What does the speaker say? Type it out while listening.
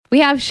We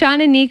have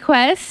Shauna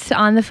Niequist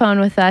on the phone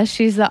with us.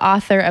 She's the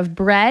author of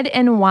Bread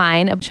and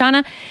Wine.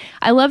 Shauna,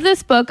 I love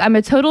this book. I'm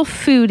a total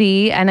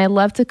foodie and I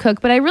love to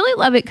cook, but I really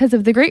love it because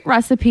of the great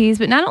recipes.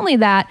 But not only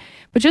that,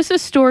 but just the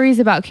stories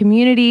about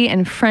community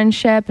and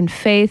friendship and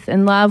faith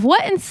and love.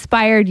 What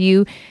inspired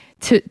you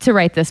to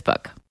write this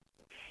book?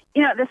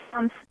 This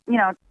sounds,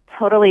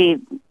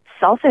 totally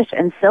selfish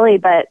and silly,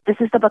 but this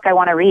is the book I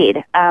want to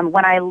read.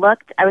 When I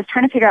was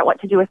trying to figure out what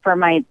to do for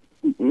my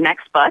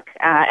next book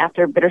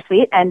after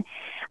Bittersweet, and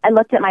I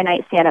looked at my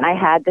nightstand and I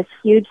had this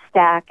huge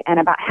stack,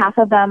 and about half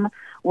of them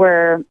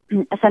were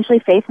essentially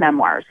faith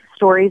memoirs,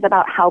 stories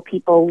about how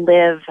people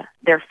live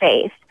their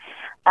faith.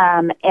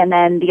 And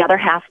then the other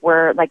half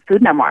were like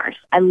food memoirs.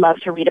 I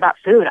love to read about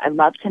food. I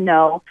love to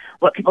know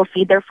what people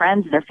feed their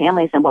friends and their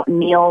families and what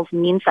meals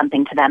mean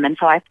something to them. And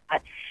so I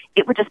thought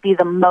it would just be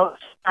the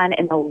most fun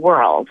in the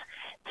world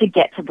to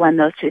get to blend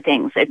those two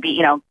things. It'd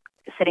be,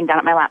 sitting down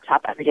at my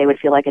laptop every day would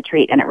feel like a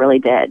treat, and it really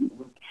did.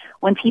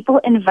 When people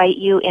invite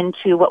you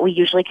into what we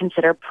usually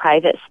consider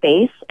private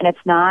space, and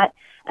it's not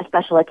a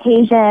special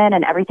occasion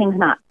and everything's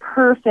not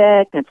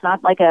perfect, it's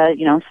not like a,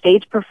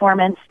 stage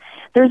performance,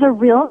 there's a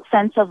real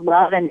sense of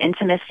love and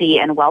intimacy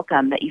and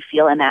welcome that you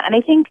feel in that. And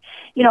I think,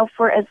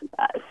 for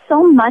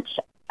so much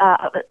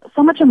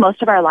of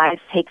most of our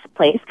lives takes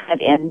place kind of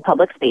in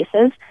public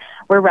spaces.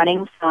 We're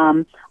running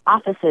from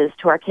offices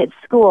to our kids'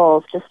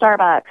 schools, to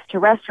Starbucks, to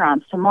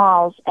restaurants, to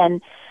malls.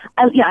 And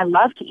I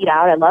love to eat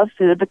out. I love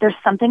food, but there's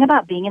something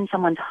about being in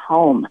someone's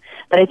home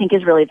that I think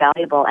is really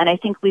valuable. And I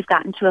think we've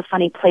gotten to a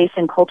funny place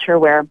in culture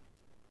where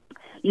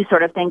you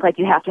sort of think like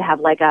you have to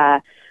have like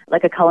a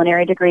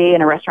culinary degree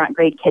in a restaurant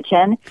grade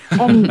kitchen.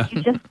 And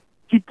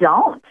you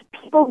don't.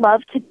 People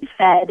love to be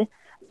fed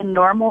the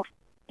normal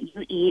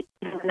you eat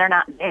when they're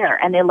not there,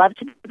 and they love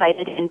to be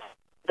invited into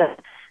the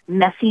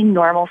messy,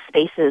 normal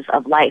spaces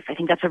of life. I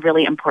think that's a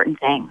really important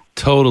thing.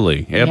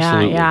 Totally.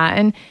 Absolutely. Yeah.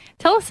 And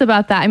tell us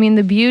about that. I mean,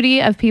 the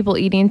beauty of people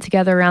eating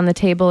together around the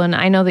table, and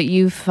I know that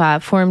you've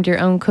formed your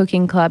own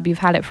cooking club. You've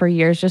had it for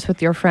years just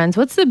with your friends.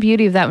 What's the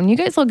beauty of that when you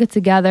guys all get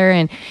together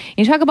and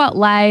you talk about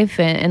life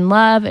and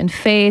love and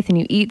faith and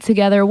you eat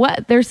together?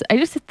 I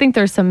just think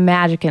there's some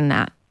magic in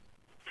that.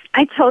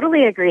 I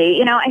totally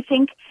agree. I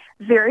think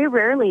very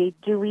rarely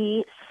do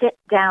we sit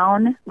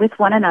down with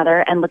one another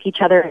and look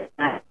each other in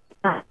the eye.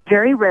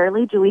 Very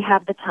rarely do we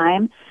have the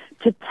time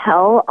to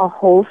tell a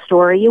whole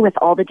story with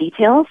all the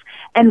details.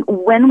 And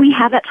when we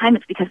have that time,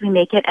 it's because we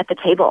make it at the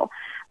table.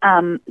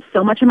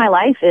 So much of my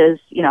life is,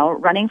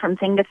 running from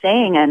thing to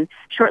thing and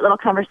short little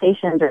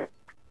conversations or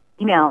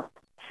emails.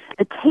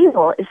 The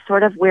table is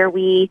sort of where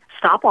we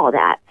stop all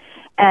that.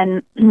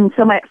 And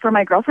so for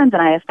my girlfriends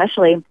and I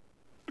especially,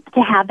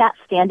 to have that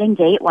standing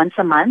date once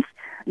a month,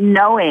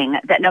 knowing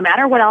that no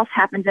matter what else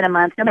happens in a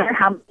month, no matter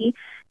how many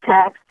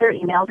texts or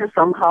emails or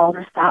phone calls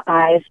or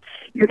stop-bys,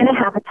 you're going to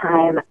have a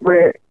time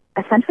where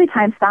essentially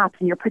time stops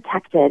and you're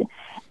protected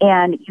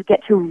and you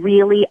get to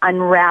really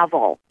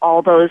unravel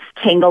all those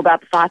tangled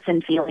up thoughts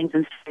and feelings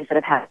and stories that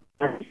have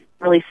had a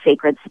really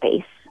sacred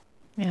space.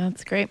 Yeah,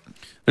 that's great.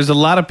 There's a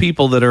lot of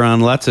people that are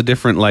on lots of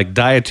different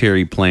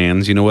dietary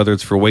plans, whether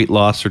it's for weight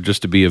loss or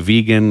just to be a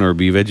vegan or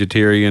be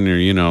vegetarian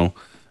or,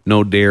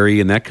 no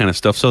dairy and that kind of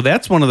stuff. So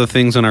that's one of the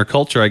things in our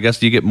culture. I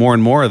guess you get more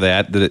and more of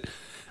that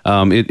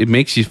it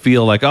makes you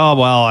feel like, oh,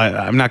 well,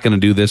 I'm not going to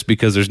do this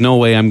because there's no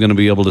way I'm going to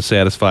be able to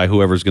satisfy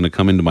whoever's going to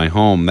come into my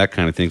home, that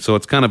kind of thing. So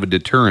it's kind of a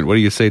deterrent. What do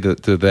you say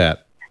to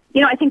that?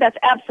 I think that's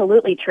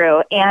absolutely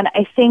true. And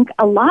I think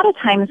a lot of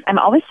times I'm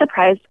always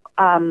surprised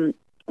a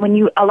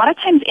lot of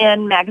times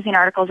in magazine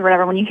articles or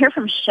whatever, when you hear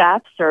from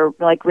chefs or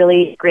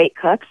really great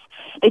cooks,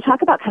 they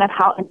talk about kind of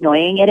how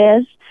annoying it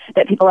is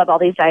that people have all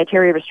these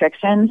dietary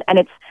restrictions. And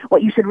it's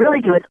what you should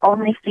really do is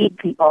only feed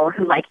people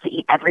who like to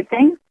eat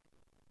everything.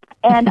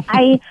 And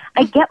I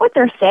get what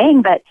they're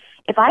saying, but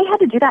if I had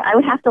to do that, I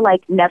would have to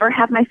never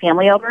have my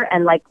family over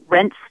and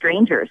rent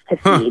strangers to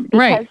feed. Because,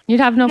 right.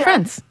 You'd have no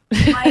friends.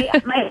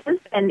 my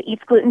husband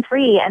eats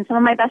gluten-free, and some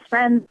of my best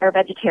friends are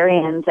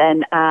vegetarians,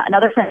 and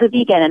another friend's a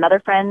vegan, another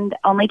friend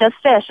only does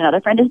fish,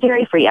 another friend is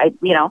dairy-free. I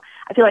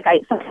feel like I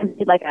sometimes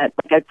need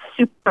a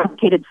super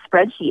complicated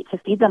spreadsheet to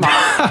feed them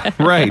all.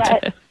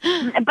 Right.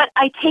 But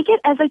I take it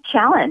as a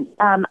challenge.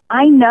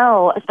 I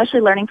know,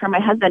 especially learning from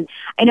my husband,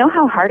 I know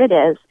how hard it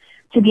is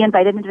to be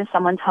invited into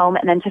someone's home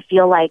and then to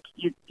feel like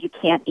you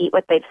can't eat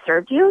what they've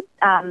served you.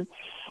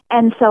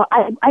 And so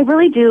I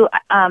really do,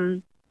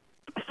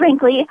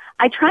 frankly,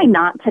 I try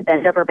not to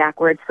bend over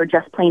backwards for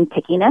just plain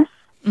pickiness.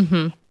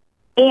 Mm-hmm.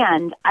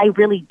 And I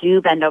really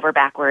do bend over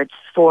backwards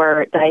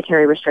for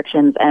dietary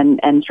restrictions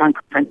and strong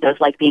preferences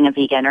like being a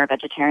vegan or a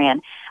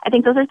vegetarian. I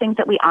think those are things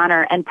that we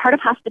honor. And part of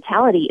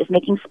hospitality is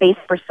making space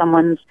for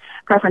someone's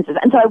preferences.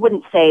 And so I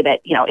wouldn't say that,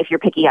 if you're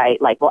picky, I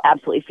will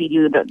absolutely feed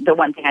you the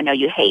one thing I know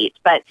you hate.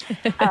 But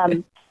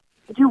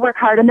do work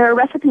hard. And there are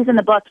recipes in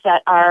the book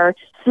that are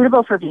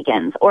suitable for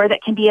vegans or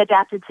that can be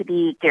adapted to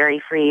be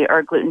dairy-free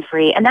or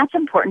gluten-free. And that's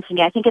important to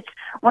me. I think it's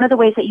one of the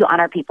ways that you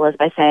honor people is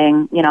by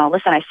saying,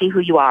 listen, I see who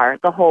you are,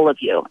 the whole of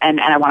you, and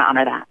I want to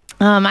honor that.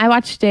 I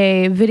watched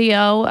a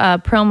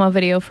promo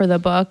video for the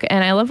book,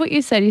 and I love what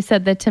you said. You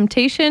said the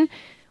temptation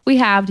we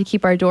have to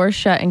keep our doors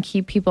shut and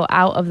keep people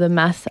out of the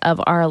mess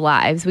of our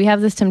lives. We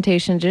have this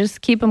temptation to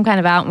just keep them kind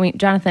of out. And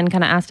Jonathan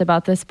kind of asked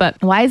about this,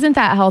 but why isn't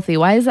that healthy?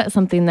 Why is that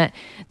something that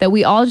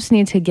we all just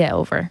need to get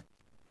over?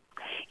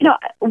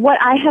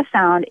 What I have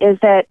found is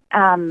that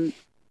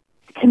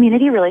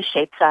community really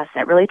shapes us.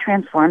 It really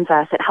transforms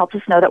us. It helps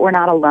us know that we're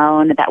not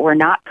alone, that we're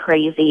not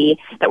crazy,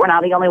 that we're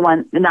not the only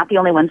ones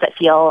that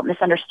feel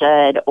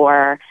misunderstood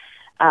or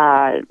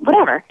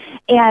whatever.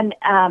 And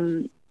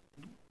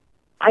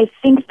I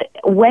think that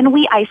when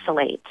we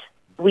isolate,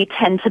 we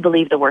tend to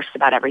believe the worst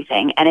about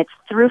everything. And it's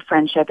through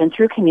friendship and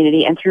through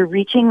community and through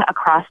reaching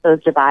across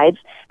those divides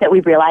that we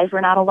realize we're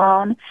not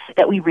alone,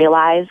 that we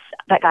realize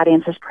that God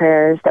answers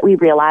prayers, that we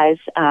realize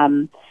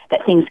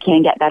that things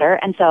can get better.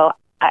 And so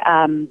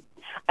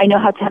I know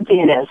how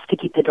tempting it is to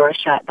keep the door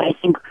shut, but I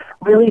think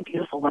really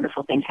beautiful,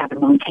 wonderful things happen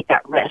when we take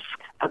that risk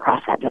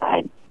across that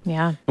divide.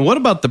 Yeah. And what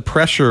about the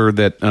pressure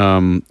that,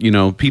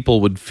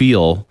 people would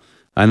feel?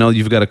 I know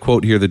you've got a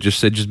quote here that just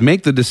said, just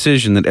make the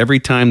decision that every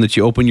time that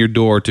you open your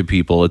door to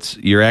people,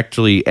 you're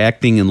actually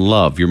acting in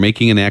love. You're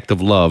making an act of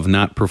love,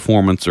 not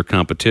performance or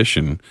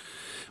competition.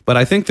 But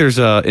I think there's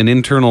an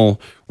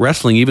internal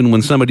wrestling, even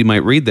when somebody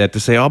might read that,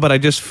 to say, oh, but I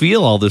just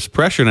feel all this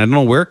pressure, and I don't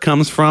know where it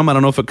comes from. I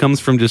don't know if it comes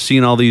from just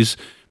seeing all these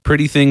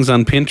pretty things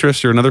on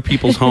Pinterest or in other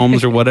people's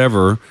homes or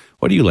whatever.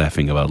 What are you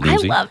laughing about,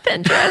 Lindsay? I love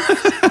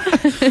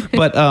Pinterest.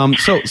 But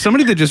so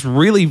somebody that just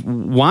really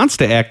wants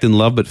to act in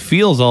love but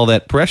feels all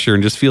that pressure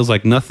and just feels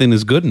like nothing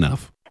is good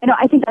enough.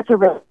 I think that's a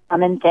really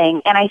common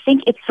thing. And I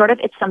think it's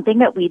something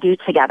that we do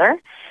together.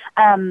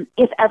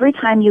 If every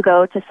time you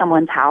go to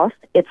someone's house,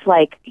 it's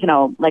like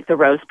the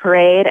Rose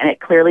Parade, and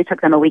it clearly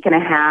took them a week and a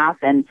half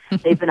and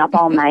they've been up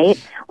all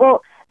night,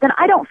 well, then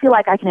I don't feel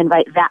like I can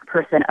invite that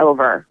person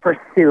over for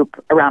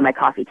soup around my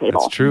coffee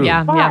table. That's true.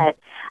 Yeah, but yeah.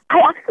 I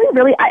actually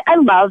really, I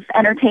love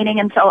entertaining,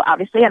 and so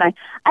obviously, and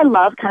I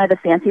love kind of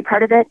the fancy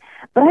part of it,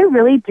 but I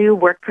really do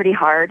work pretty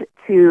hard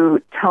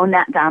to tone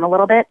that down a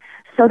little bit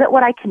so that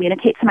what I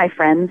communicate to my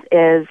friends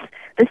is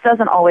this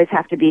doesn't always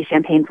have to be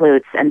champagne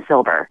flutes and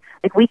silver.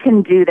 Like, we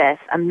can do this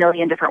a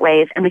million different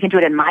ways, and we can do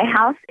it in my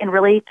house in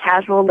really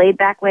casual,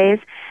 laid-back ways,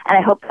 and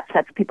I hope that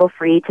sets people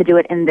free to do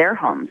it in their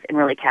homes in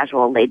really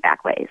casual,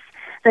 laid-back ways.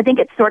 So I think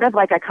it's sort of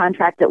like a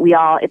contract that we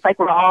all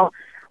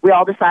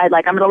decide,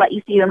 like, I'm going to let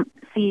you see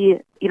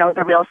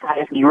the real side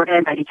of me. We're going to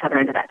invite each other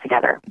into that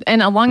together.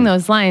 And along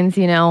those lines,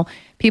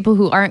 people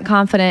who aren't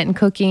confident in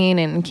cooking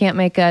and can't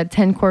make a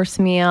 10-course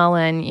meal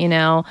and,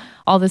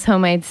 all this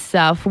homemade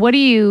stuff, what do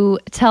you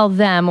tell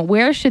them?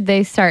 Where should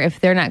they start if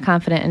they're not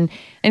confident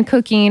in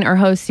cooking or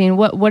hosting?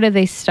 What do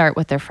they start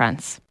with their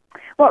friends?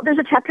 Well, there's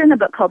a chapter in the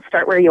book called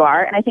Start Where You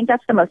Are, and I think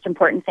that's the most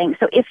important thing.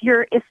 So if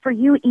for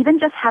you, even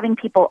just having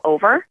people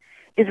over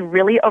is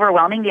really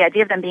overwhelming, the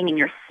idea of them being in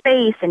your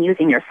space and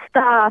using your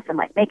stuff and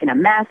like making a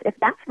mess, if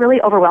that's really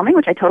overwhelming,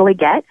 which I totally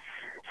get,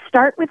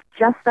 start with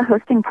just the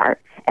hosting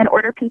part and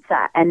order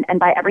pizza and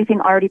buy everything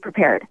already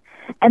prepared.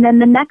 And then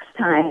the next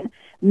time,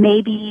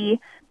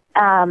 maybe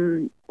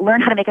learn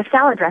how to make a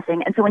salad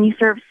dressing. And so when you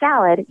serve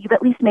salad, you've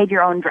at least made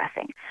your own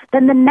dressing.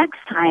 Then the next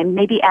time,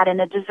 maybe add in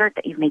a dessert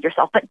that you've made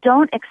yourself. But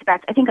don't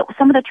expect, I think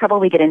some of the trouble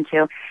we get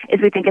into is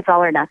we think it's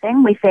all or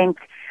nothing. We think,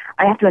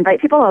 I have to invite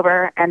people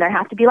over, and there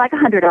have to be like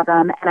 100 of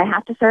them, and I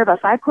have to serve a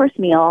 5-course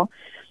meal.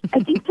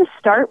 I think to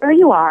start where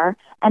you are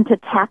and to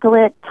tackle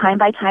it time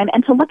by time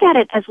and to look at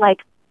it as like,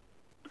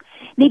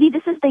 maybe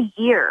this is the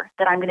year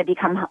that I'm going to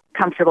become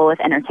comfortable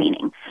with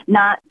entertaining,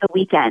 not the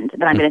weekend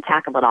that I'm going to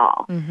tackle it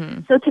all.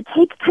 Mm-hmm. So to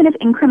take kind of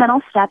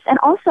incremental steps and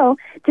also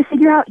to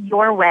figure out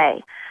your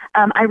way.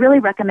 I really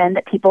recommend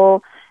that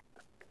people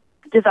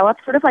develop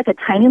sort of like a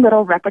tiny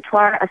little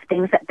repertoire of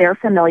things that they're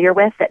familiar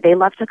with, that they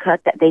love to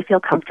cook, that they feel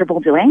comfortable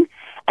doing,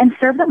 and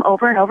serve them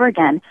over and over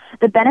again.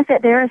 The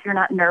benefit there is you're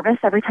not nervous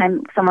every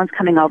time someone's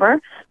coming over.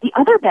 The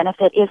other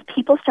benefit is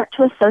people start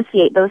to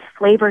associate those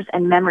flavors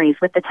and memories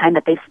with the time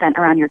that they spent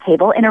around your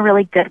table in a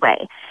really good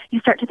way.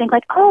 You start to think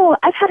like, oh,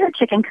 I've had her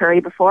chicken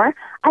curry before.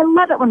 I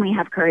love it when we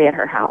have curry at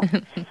her house.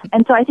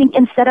 And so I think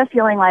instead of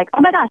feeling like,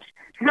 oh my gosh,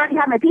 she's already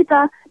had my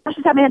pizza, now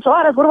she's had my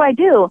enchiladas, what do I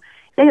do?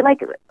 They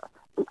like,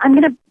 I'm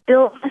going to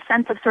build a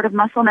sense of sort of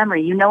muscle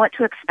memory. You know what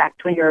to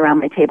expect when you're around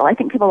my table. I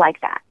think people like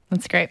that.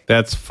 That's great.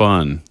 That's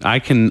fun. I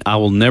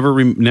will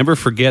never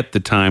forget the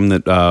time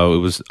that it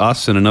was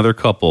us and another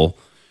couple,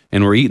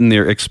 and we're eating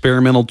their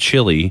experimental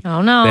chili.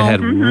 Oh no!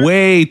 That had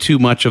way too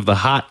much of the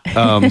hot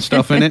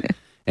stuff in it,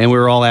 and we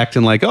were all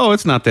acting like, "Oh,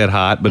 it's not that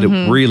hot," but it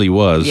really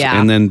was. Yeah.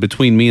 And then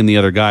between me and the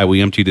other guy,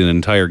 we emptied an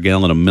entire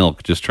gallon of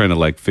milk just trying to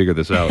like figure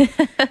this out.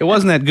 It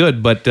wasn't that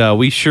good, but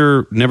we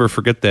sure never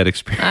forget that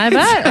experience.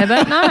 I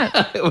bet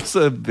not. It was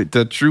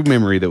a true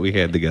memory that we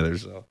had together.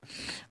 So.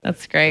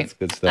 That's great. That's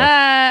good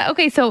stuff.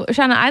 Okay, so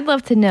Shauna, I'd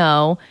love to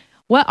know,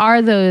 what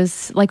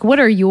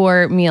are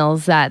your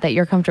meals that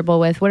you're comfortable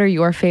with? What are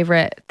your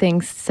favorite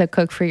things to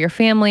cook for your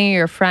family,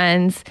 your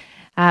friends?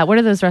 What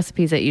are those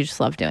recipes that you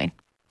just love doing?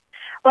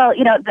 Well,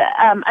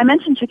 I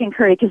mentioned chicken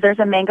curry because there's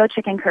a mango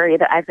chicken curry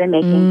that I've been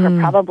making for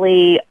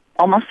probably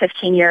almost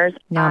 15 years.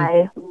 Yum.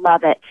 I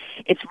love it.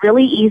 It's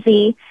really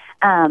easy.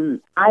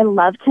 I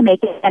love to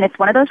make it, and it's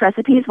one of those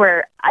recipes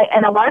where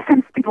and a lot of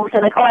times people will say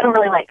like, oh, I don't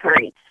really like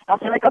curry. I'll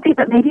say like, okay,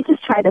 but maybe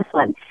just try this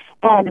one.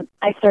 And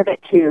I serve it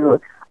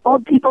to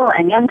old people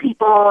and young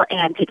people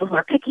and people who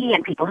are picky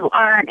and people who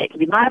aren't. It can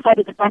be modified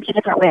in a bunch of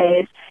different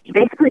ways. You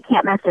basically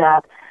can't mess it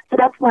up. So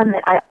that's one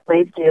that I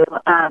always do.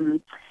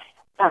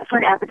 For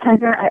an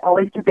appetizer, I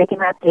always do bacon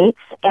wrapped dates,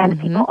 and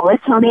people always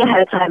tell me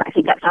ahead of time, I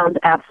think that sounds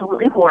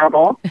absolutely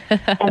horrible.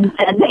 And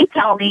then they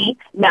tell me,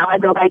 now I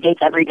go buy dates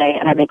every day,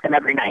 and I make them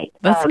every night.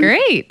 That's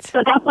great.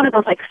 So that's one of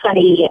those, like,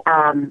 funny,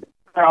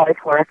 they're always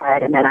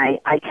horrified, and then I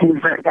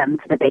convert them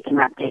to the bacon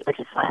wrapped date, which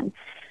is fun.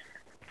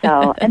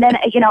 So, and then,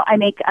 I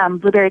make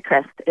blueberry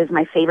crisp is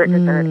my favorite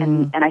dessert,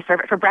 and I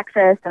serve it for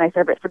breakfast, and I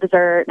serve it for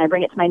dessert, and I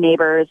bring it to my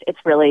neighbors.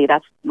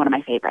 That's one of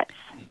my favorites.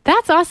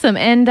 That's awesome.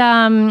 And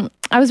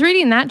I was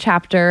reading that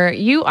chapter.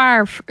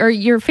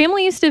 Your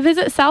family used to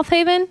visit South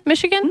Haven,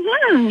 Michigan?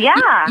 Mm-hmm,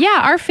 yeah.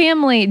 Yeah, our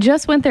family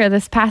just went there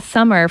this past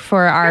summer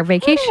for our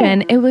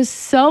vacation. It was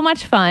so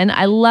much fun.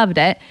 I loved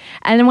it.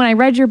 And then when I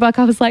read your book,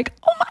 I was like,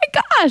 oh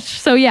my gosh.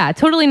 So yeah,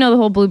 totally know the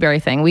whole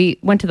blueberry thing. We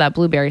went to that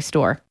blueberry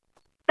store.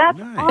 That's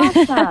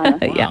awesome.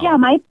 Yeah,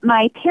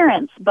 my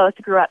parents both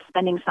grew up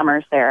spending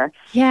summers there.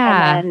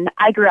 Yeah. And then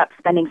I grew up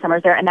spending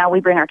summers there, and now we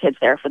bring our kids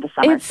there for the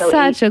summer. It's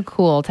such a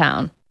cool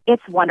town.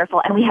 It's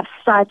wonderful, and we have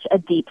such a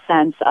deep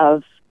sense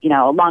of,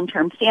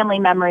 long-term family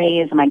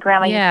memories. My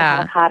grandma used to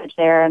have a cottage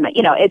there, and,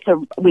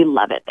 we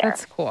love it there.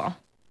 That's cool.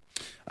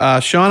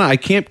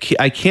 Shauna,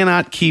 I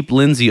cannot keep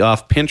Lindsay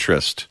off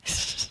Pinterest.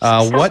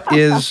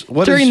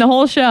 What During the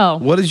whole show.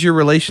 What is your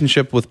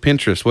relationship with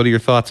Pinterest? What are your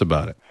thoughts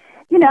about it?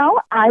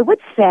 I would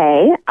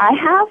say I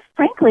have,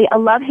 frankly, a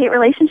love-hate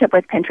relationship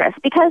with Pinterest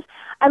because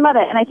I love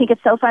it, and I think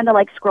it's so fun to,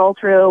 like, scroll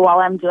through while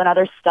I'm doing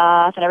other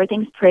stuff, and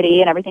everything's pretty,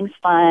 and everything's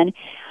fun.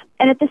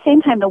 And at the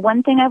same time, the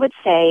one thing I would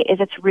say is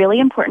it's really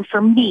important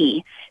for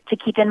me to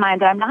keep in mind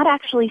that I'm not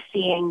actually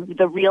seeing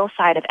the real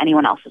side of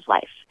anyone else's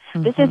life.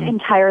 This is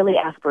entirely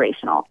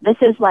aspirational. This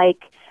is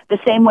like the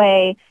same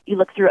way you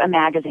look through a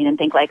magazine and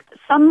think, like,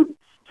 some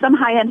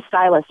high-end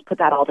stylist put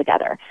that all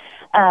together.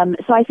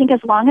 So I think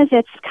as long as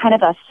it's kind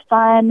of a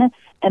fun,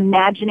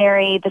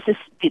 imaginary,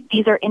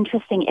 these are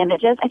interesting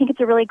images, I think it's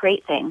a really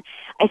great thing.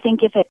 I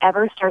think if it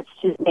ever starts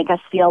to make us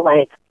feel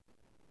like,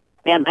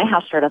 man, my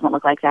house sure doesn't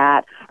look like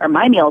that, or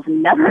my meals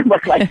never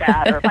look like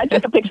that, or if I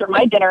took a picture of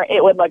my dinner,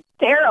 it would look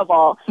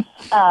terrible.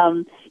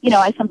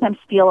 I sometimes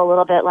feel a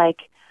little bit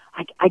like,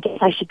 I guess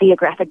I should be a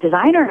graphic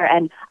designer,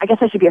 and I guess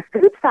I should be a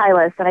food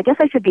stylist, and I guess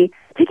I should be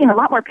taking a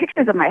lot more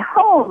pictures of my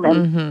home,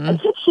 and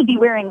kids should be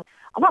wearing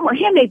a lot more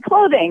handmade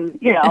clothing,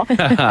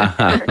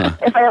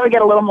 If I ever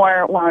get a little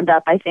more wound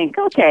up, I think,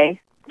 okay,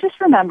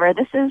 just remember,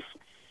 this is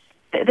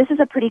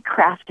a pretty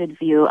crafted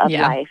view of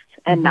life,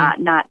 and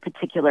not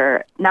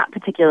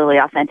particularly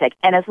authentic.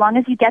 And as long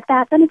as you get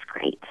that, then it's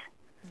great.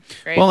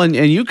 Great. Well, and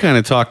you kind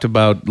of talked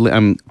about,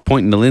 I'm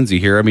pointing to Lindsay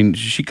here. I mean,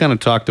 she kind of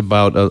talked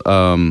about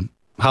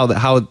how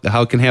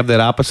it can have that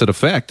opposite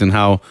effect, and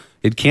how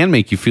it can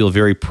make you feel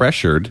very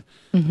pressured,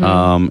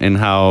 and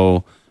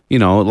how,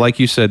 like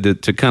you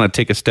said, to kind of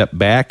take a step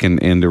back and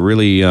to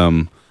really,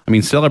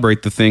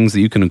 celebrate the things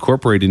that you can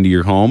incorporate into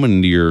your home and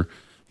into your,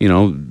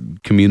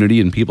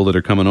 community and people that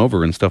are coming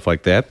over and stuff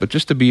like that. But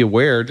just to be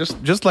aware,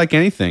 just like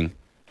anything.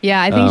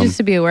 Yeah, I think just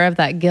to be aware of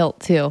that guilt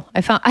too.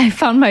 I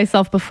found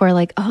myself before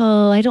like,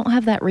 oh, I don't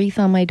have that wreath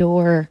on my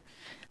door.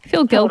 I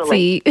feel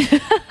guilty.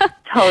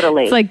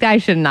 Totally. It's like I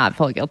should not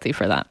feel guilty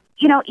for that.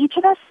 Each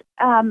of us,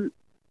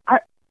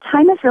 our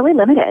time is really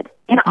limited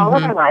in all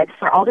of our lives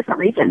for all different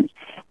reasons.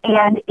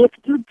 And if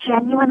you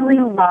genuinely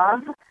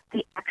love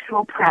the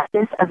actual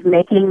practice of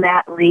making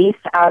that wreath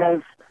out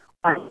of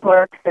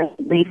artwork, the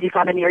leaves you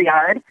found in your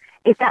yard,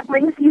 if that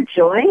brings you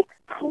joy,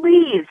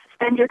 please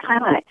spend your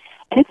time on it.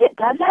 And if it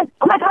doesn't,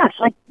 oh my gosh,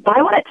 like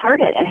buy one at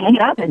Target and hang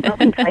it up and don't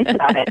think twice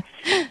about it.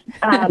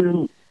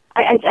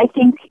 I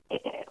think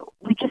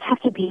we just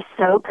have to be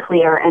so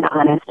clear and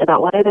honest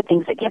about what are the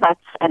things that give us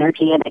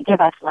energy and that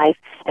give us life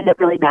and that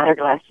really matter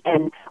to us.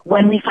 And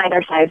when we find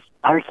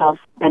ourselves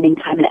spending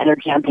time and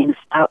energy on things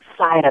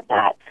outside of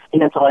that, I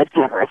think that's always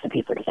kind of a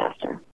recipe for disaster.